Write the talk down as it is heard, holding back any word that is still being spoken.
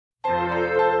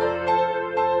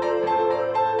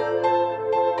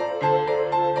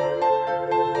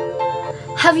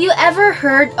Have you ever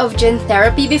heard of gene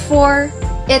therapy before?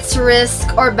 Its risks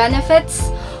or benefits?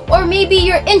 Or maybe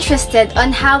you're interested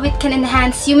on how it can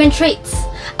enhance human traits,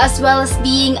 as well as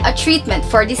being a treatment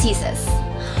for diseases.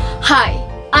 Hi,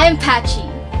 I'm Patricia,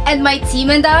 and my team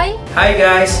and I... Hi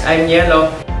guys, I'm Nielo.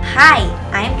 Hi,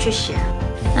 I'm Tricia.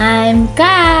 I'm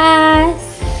Cass.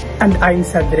 And I'm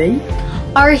Cedrei.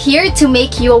 Are here to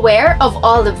make you aware of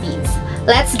all of these.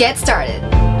 Let's get started.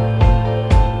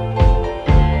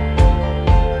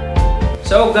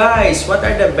 So guys, what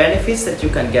are the benefits that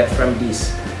you can get from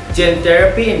this? Gene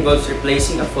therapy involves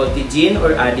replacing a faulty gene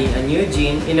or adding a new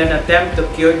gene in an attempt to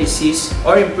cure disease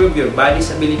or improve your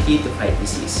body's ability to fight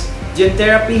disease. Gene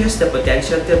therapy has the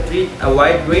potential to treat a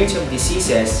wide range of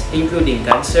diseases including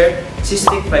cancer,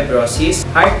 cystic fibrosis,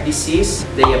 heart disease,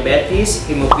 diabetes,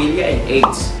 hemophilia, and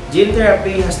AIDS. Gene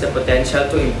therapy has the potential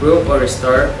to improve or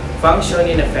restore function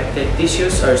in affected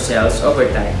tissues or cells over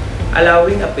time,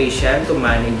 allowing a patient to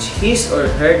manage his or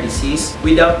her disease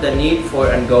without the need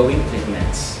for ongoing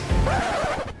treatments.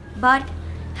 But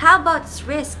how about its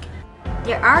risk?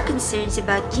 There are concerns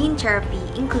about gene therapy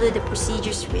include the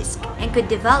procedure's risk and could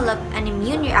develop an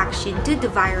immune reaction to the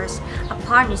virus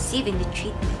upon receiving the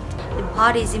treatment. The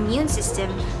body's immune system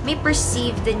may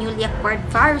perceive the newly acquired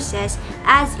viruses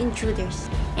as intruders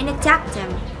and attack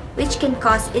them, which can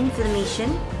cause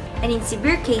inflammation and, in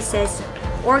severe cases,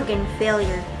 organ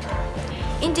failure.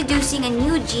 Introducing a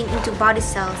new gene into body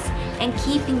cells and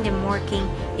keeping them working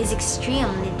is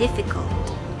extremely difficult.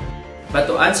 But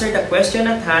to answer the question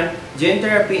at hand, gene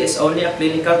therapy is only a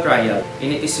clinical trial,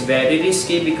 and it is very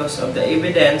risky because of the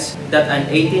evidence that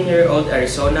an 18-year-old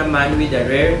Arizona man with a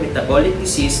rare metabolic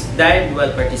disease died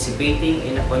while participating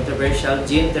in a controversial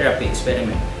gene therapy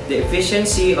experiment. The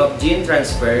efficiency of gene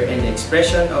transfer and the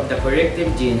expression of the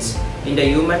corrective genes in the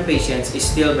human patients is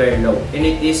still very low, and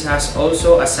it has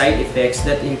also a side effects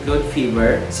that include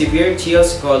fever, severe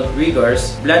chills called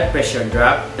rigors, blood pressure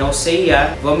drop,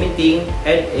 nausea, vomiting,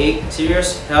 headache,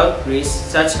 serious health risks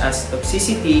such as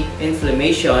toxicity,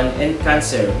 inflammation, and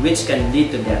cancer, which can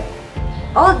lead to death.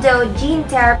 Although gene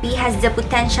therapy has the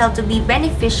potential to be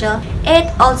beneficial, it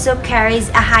also carries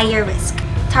a higher risk.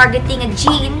 Targeting a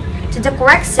gene to the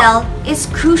correct cell is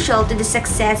crucial to the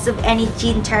success of any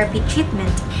gene therapy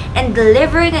treatment, and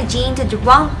delivering a gene to the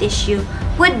wrong tissue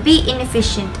would be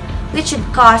inefficient, which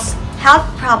would cause health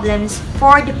problems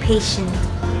for the patient.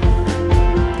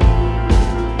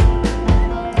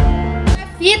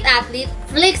 Fit athlete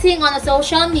flexing on a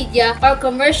social media or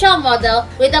commercial model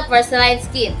with a porcelain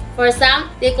skin. For some,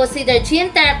 they consider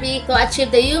gene therapy to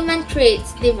achieve the human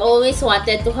traits they've always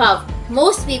wanted to have.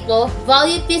 Most people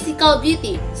value physical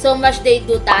beauty, so much they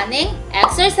do tanning,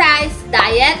 exercise,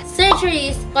 diet,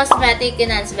 surgeries, cosmetic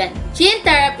enhancement. Gene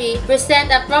therapy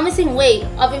presents a promising way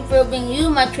of improving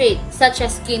human traits such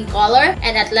as skin color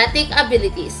and athletic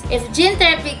abilities. If gene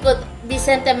therapy could be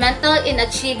sentimental in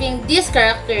achieving this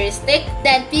characteristic,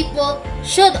 then people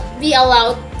should be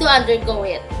allowed to undergo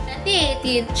it. In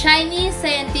 2018, Chinese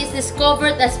scientists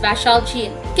discovered a special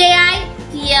gene,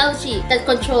 KITLG, that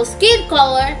controls skin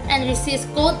color and resists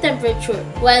cold temperature,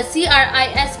 while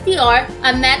CRISPR,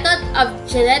 a method of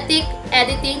genetic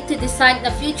editing to design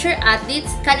the future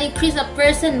athletes, can increase a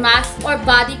person's mass or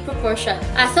body proportion.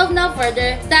 As of now,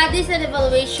 further studies and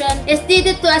evaluation is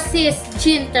needed to assist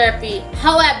gene therapy.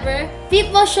 However,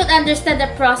 people should understand the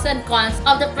pros and cons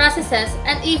of the processes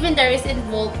and even the risk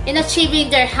involved in achieving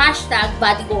their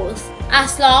 #body goals.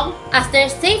 As long as their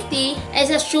safety is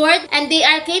assured and they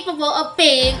are capable of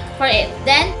paying for it,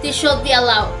 then they should be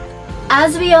allowed.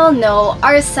 As we all know,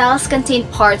 our cells contain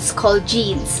parts called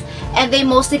genes, and they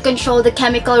mostly control the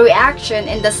chemical reaction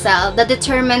in the cell that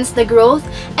determines the growth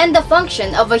and the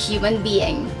function of a human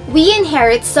being. We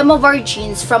inherit some of our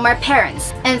genes from our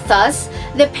parents, and thus,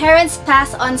 the parents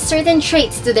pass on certain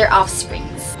traits to their offspring.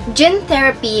 Gene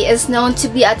therapy is known to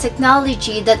be a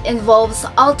technology that involves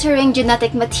altering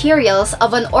genetic materials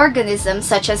of an organism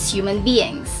such as human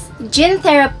beings. Gene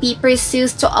therapy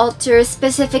pursues to alter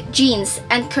specific genes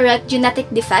and correct genetic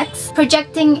defects,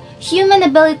 projecting human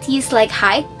abilities like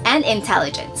height and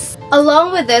intelligence.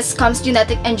 Along with this comes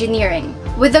genetic engineering,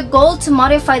 with the goal to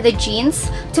modify the genes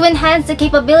to enhance the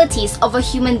capabilities of a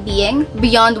human being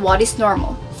beyond what is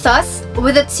normal. Thus,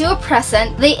 with the two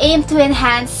present, they aim to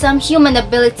enhance some human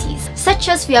abilities, such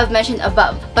as we have mentioned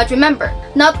above. But remember,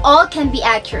 not all can be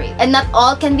accurate, and not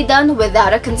all can be done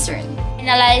without a concern.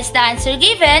 Analyze the answer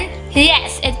given.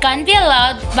 Yes, it can be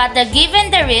allowed, but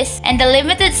given the risk and the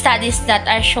limited studies that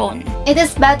are shown, it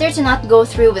is better to not go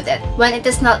through with it when it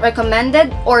is not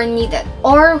recommended or needed,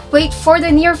 or wait for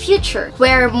the near future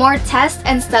where more tests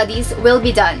and studies will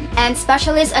be done, and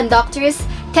specialists and doctors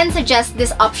can suggest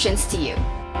these options to you.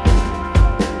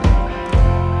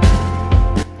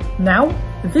 Now,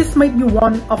 this might be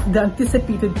one of the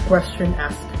anticipated questions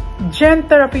asked. Gene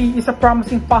therapy is a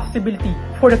promising possibility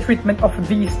for the treatment of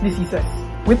these diseases.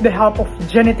 With the help of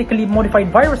genetically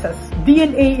modified viruses,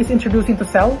 DNA is introduced into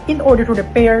cell in order to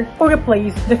repair or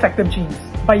replace defective genes.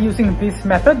 By using this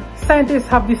method, scientists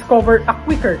have discovered a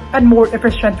quicker and more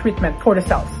efficient treatment for the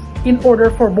cells. In order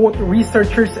for both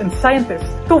researchers and scientists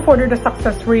to further the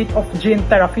success rate of gene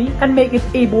therapy and make it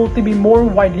able to be more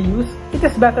widely used, it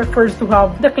is better first to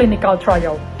have the clinical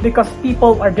trial, because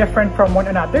people are different from one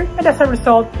another, and as a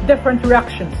result, different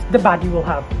reactions the body will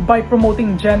have. By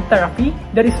promoting gene therapy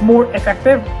that is more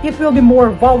effective, it will be more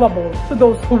valuable to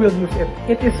those who will use it.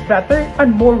 It is better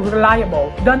and more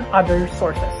reliable than other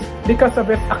sources. Because of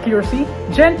its accuracy,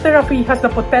 gene therapy has the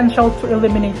potential to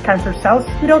eliminate cancer cells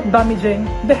without damaging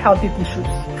the healthy tissues.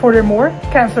 Furthermore,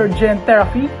 cancer gene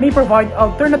therapy may provide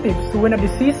alternatives to when a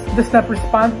disease does not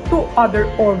respond to other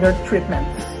older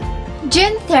treatments.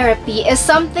 Gene therapy is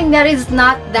something that is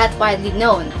not that widely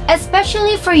known,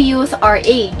 especially for youth our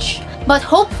age. But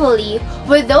hopefully,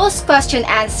 with those questions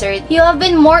answered, you have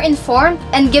been more informed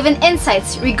and given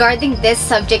insights regarding this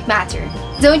subject matter.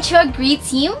 Don't you agree,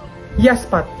 team? Yes,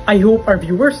 Pat. I hope our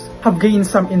viewers have gained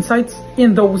some insights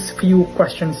in those few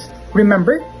questions.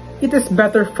 Remember, it is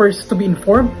better first to be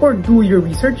informed or do your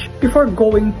research before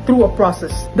going through a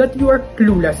process that you are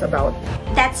clueless about.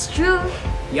 That's true.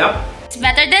 Yup. It's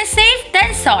better than safe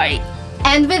than sorry.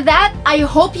 And with that, I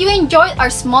hope you enjoyed our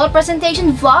small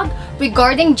presentation vlog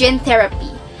regarding gene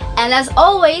therapy. And as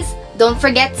always, don't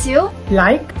forget to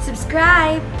Like,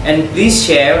 Subscribe. And please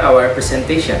share our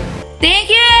presentation. Thank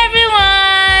you,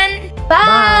 everyone!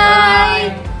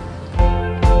 Bye!